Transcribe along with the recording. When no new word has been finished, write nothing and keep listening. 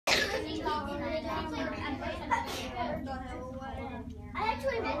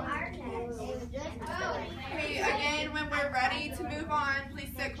Okay, again, when we're ready to move on, please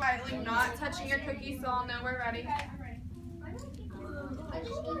sit quietly, not touching your cookies, so I'll know we're ready. I'm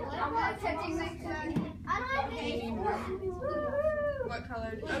not touching my cookie. What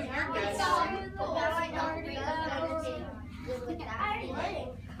color? Oh, you're good.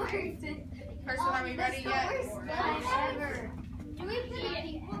 Person, are we ready yet?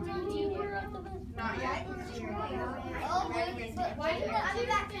 Not yet. Oh,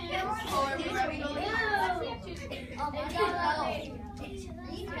 are we ready?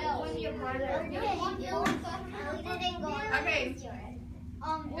 Okay.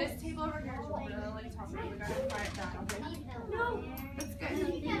 This table over here is really tough. We gotta quiet down, okay? No. That's good.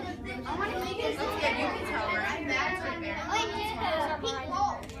 I want to make it. That's good. You can tell, right? That's right there.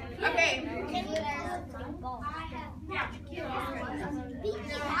 Okay.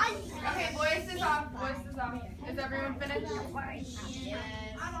 Okay, voice is off. Voice is off. Is everyone finished?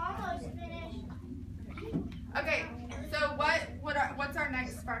 I'm almost finished. Okay. So what's our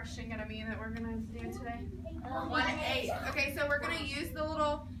next fraction gonna be that we're gonna do today? 1/8. Okay, so we're gonna use the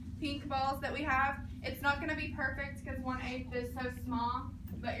little pink balls that we have. It's not gonna be perfect because 1/8 is so small,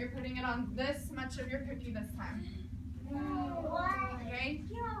 but you're putting it on this much of your cookie this time. Okay?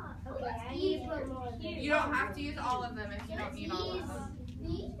 You don't have to use all of them if you don't need all of them.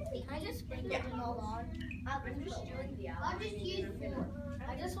 Can I just sprinkle them all on? I'll just use 4.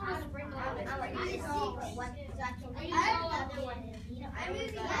 I just want to sprinkle on it. I'm using another one. I'm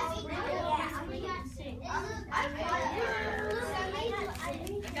using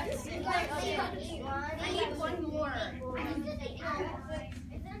that. I need one more.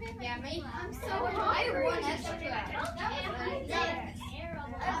 Yeah, maybe. I'm so hungry. I have one extra.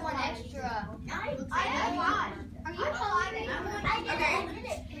 I have one extra. I have one. Are you hiding? Okay.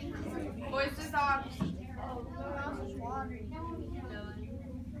 Voice is off.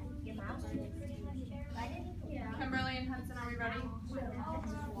 Kimberly and Hudson, are we ready?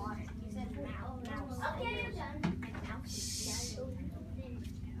 Okay, I'm done.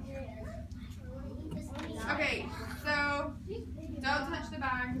 Okay, so don't touch the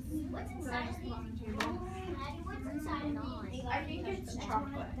bags. What's So inside? just put on the table. What's inside? I think it's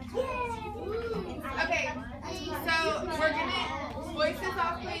chocolate. Yay! Okay, so we're gonna voices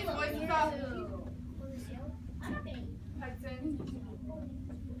off, please. Voices off. Hudson.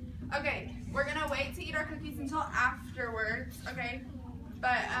 Okay, we're gonna wait to eat our cookies until afterwards. Okay,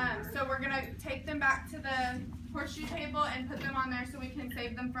 but so we're gonna take them back to the horseshoe table and put them on there so we can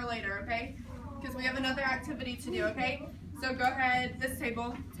save them for later. Okay, because we have another activity to do. Okay, so go ahead. This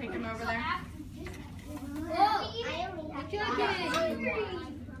table, take them over there.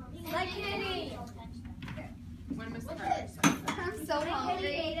 My kitty. When Mr. Burns. I'm so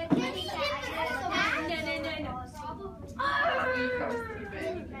hungry.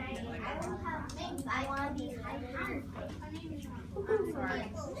 I want to be hungry. I'm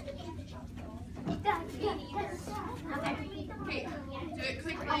sorry. Okay, do it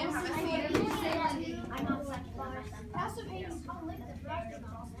quickly and have a seat.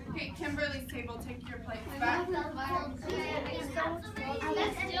 Okay, Kimberly's table, take your plates back.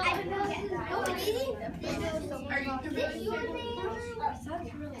 Are you Kimberly's table?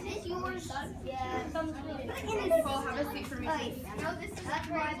 Is this yours? Yeah. Well, have a seat for me, please. No, this is my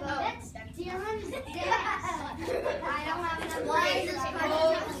boat. I don't have enough. Why is this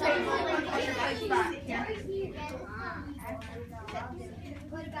Hold the table and put your plates back.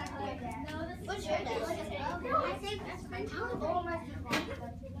 Put it back there. What's your desk? I think that's my towel.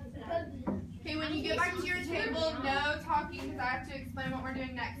 Okay, when you get back to your table, no talking because I have to explain what we're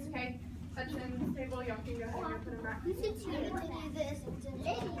doing next, okay? That's in the table, y'all can go ahead and put them back. You should do this. Go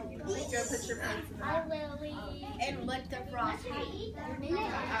put your plates in the back. And lick the frosting.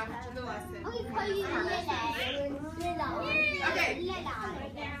 After the lesson. Okay.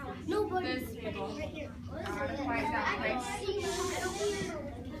 This table. Quiet down, please.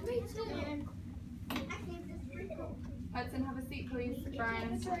 Hudson, have a seat, please.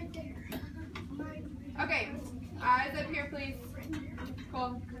 Brian. Okay, eyes up here, please.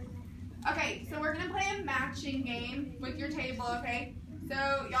 Cool. Okay, so we're going to play a matching game with your table, okay? So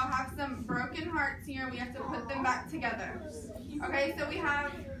y'all have some broken hearts here. We have to put them back together. Okay, so we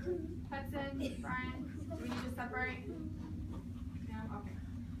have Hudson, Brian. Do we need to separate? No? Okay.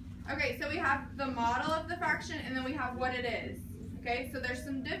 Okay, so we have the model of the fraction, and then we have what it is. Okay, so there's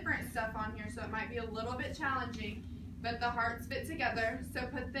some different stuff on here, so it might be a little bit challenging, but the hearts fit together. So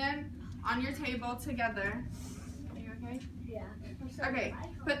put them on your table together. Are you okay? Yeah. Okay,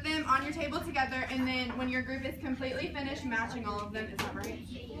 put them on your table together, and then when your group is completely finished matching all of them, is that right?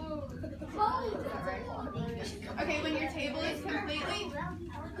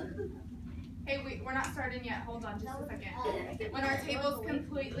 Hey, we're not starting yet. Hold on just a second. When our table's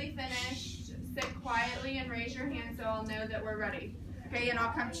completely finished, sit quietly and raise your hand so I'll know that we're ready. Okay, and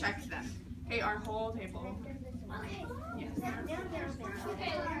I'll come check them. Okay, our whole table. Okay. Yes.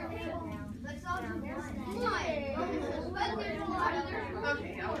 Let's all do this.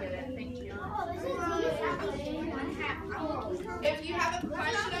 Okay, I'll get it. Thank you. If you have a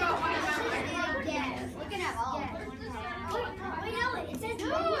question about one of them, yes, we can have all. Wait, no, it says three.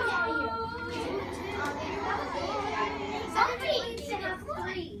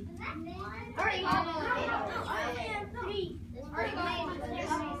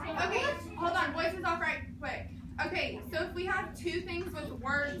 okay, hold on. Voice is off right quick. Okay, so if we have two things with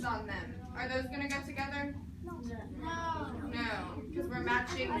words on them, are those going to go together? No, because we're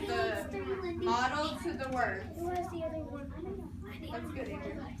matching the model to the words. That's good,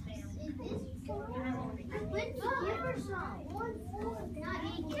 Andrew.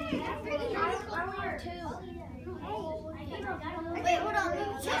 Wait, hold on.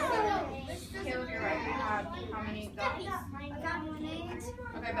 Caleb, you're right. We have how many dots?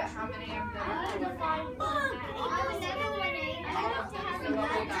 Okay, but how many of them?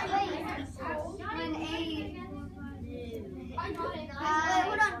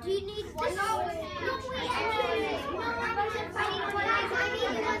 Hold on, do you need one?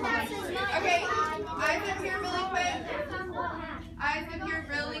 Okay, eyes up here really quick. Eyes up here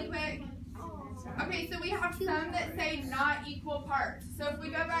really quick. Okay, so we have some that say not equal parts. So if we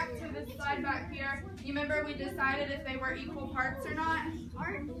go back to the slide back here, you remember we decided if they were equal parts or not?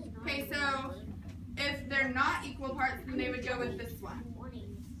 Okay, so if they're not equal parts, then they would go with this one.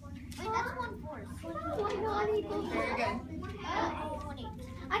 Wait, that's 1/4. Very good.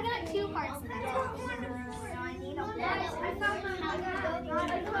 I got 2 parts in that. I need a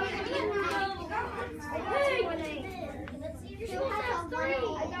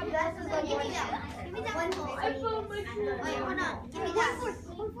Give me that one. Wait, hold on. Give me that.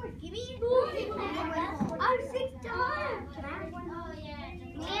 Give me. I'm 6 times.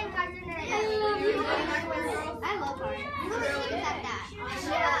 Me and Carson are I love her. You really accept that. Give me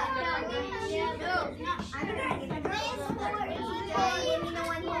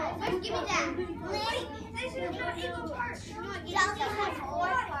that. This is not equal parts. It also has 4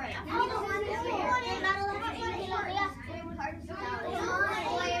 parts.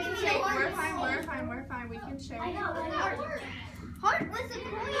 Okay, we're fine. We can share. Heart with the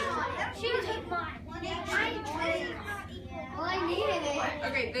coin on it. She took mine. Well, I needed it.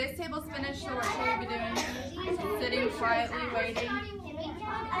 Okay, this table's finished, so what should we be doing? Sitting quietly, waiting.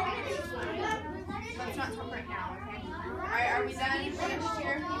 Let's not talk right now, okay? Alright, are we done? Finished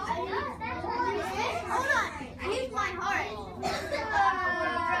here? Hold on. I need my heart.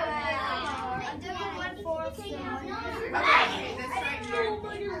 I'm doing 1/4. Okay, this right here.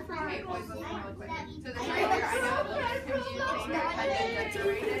 Okay, boys, listen really quick. So this right here, I know it's confusing. I did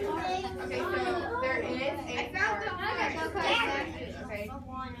decorate it. Okay, so there is a part. Okay. So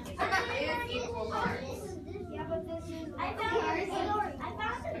there is equal parts. I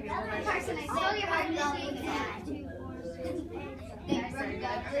found another person. I stole your heart. Very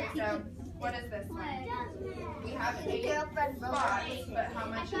good. Okay, so what is this one? We have 8 spots, but how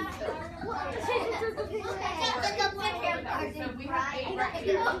much is this? So we have 8 right here.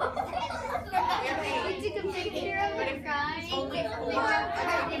 We have 8. We took a picture of her crying. Only 4 are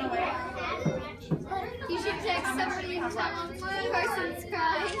taken away. You should text somebody and tell them one person's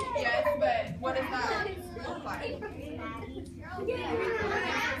crying. Yes, but what does that look like?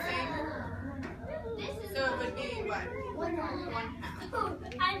 So it would be what? 1/2. So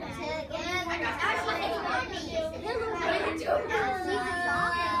what is it?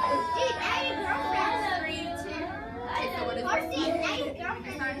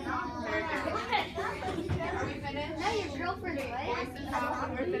 Are we finished? Now your girlfriend is right.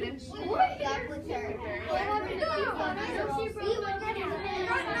 We're finished. What happened to you?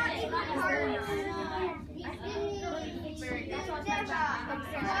 Very good.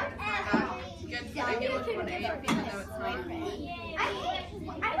 Good. I get which one to eat, even though it's not.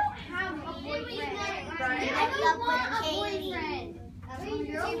 I don't have a boyfriend. Right. I don't want a boyfriend. I'm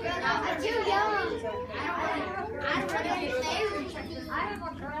too young. I have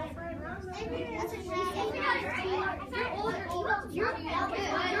a girlfriend. That's what she said.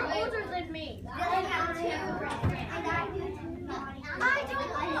 You're older than me. I don't have a girlfriend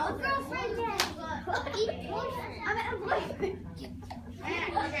yet. I'm at a boyfriend.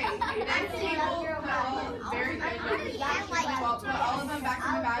 Okay, this table, very good. Well, put all of them back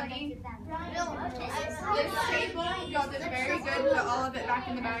in the baggie. This table, y'all did very good. Put all of it back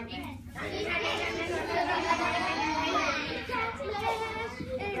in the baggie.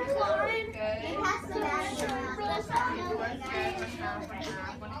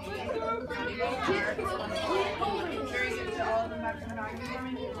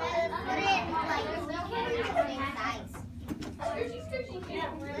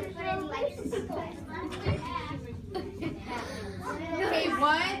 Okay,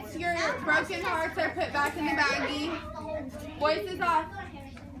 once your broken hearts are put back in the baggie, voices off.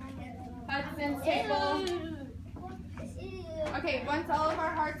 Hudson's table. Okay, once all of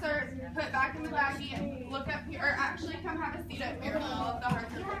our hearts are put back in the baggie, look up here, or actually come have a seat up here when all of the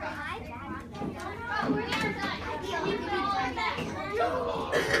hearts are put back.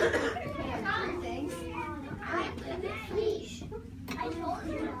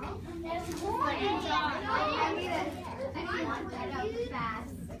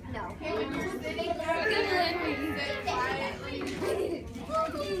 Okay, when you're sitting down, sit quietly.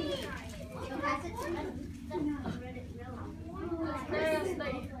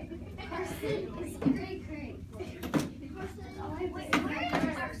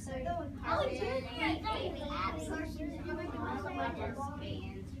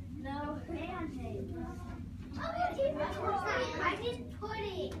 I just put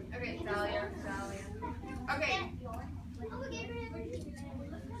it. Okay, Dahlia. Okay.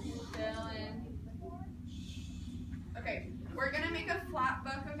 Dylan. Okay, we're gonna make a flat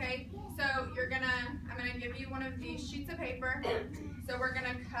book, okay? So I'm gonna give you one of these sheets of paper. So we're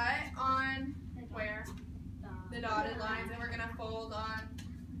gonna cut on where? The dotted lines, and we're gonna fold on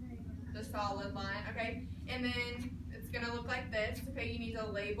the solid line, okay? And then it's gonna look like this, okay? You need to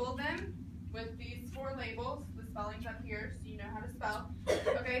label them with these 4 labels. The spelling's up here, so you know how to spell,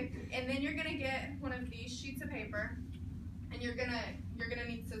 okay? And then you're gonna get one of these sheets of paper, and you're gonna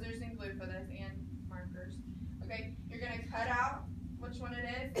need scissors and glue for this, and markers, okay? You're gonna cut out which one it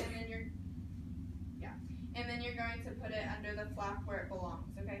is, and then you're going to put it under the flap where it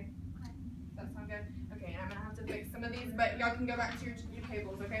belongs, okay? Does that sound good? Okay, and I'm gonna have to fix some of these, but y'all can go back to your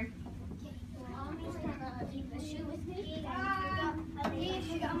tables, okay?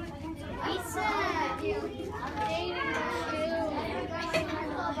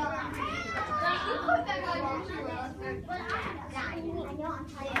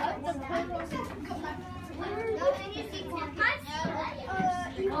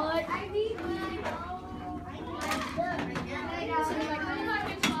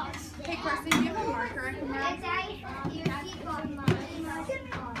 Hey, Carson, do you have a marker I can mark?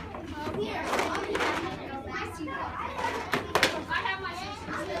 I have my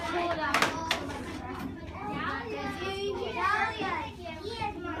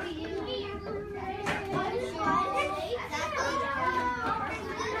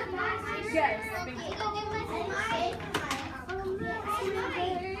Yes.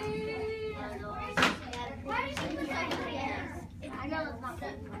 I know it's not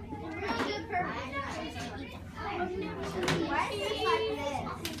good.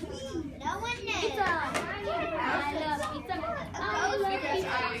 No one knows. Because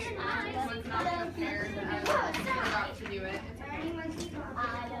I was not prepared and I forgot to do it.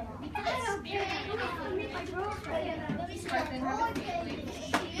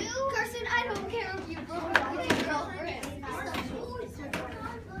 Carson, I don't care if you broke up with your girlfriend.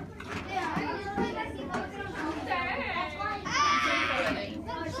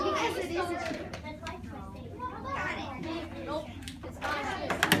 Because it isn't. Nope.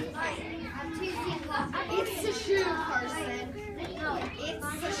 It's the shoe, Carson. No, it's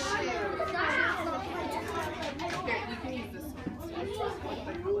the shoe. Here, you can use this one.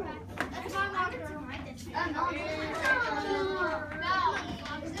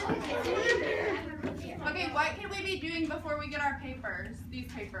 Okay, what can we be doing before we get our papers?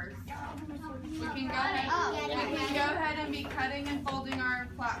 These papers. We can go ahead and be cutting and folding our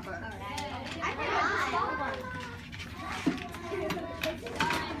flat book.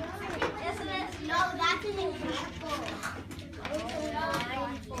 No, that's an example.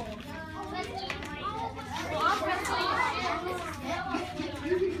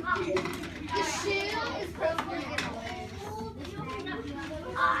 The shoe is probably going to win.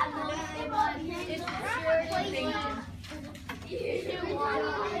 It's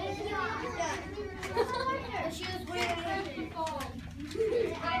the shoe's winning.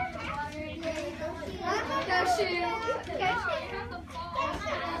 Go shoe.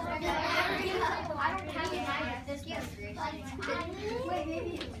 I don't have this one. Wait,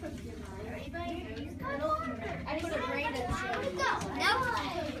 maybe it's I need to braid it. No.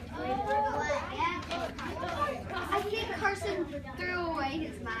 I think Carson threw away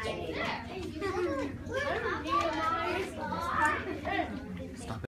his mind.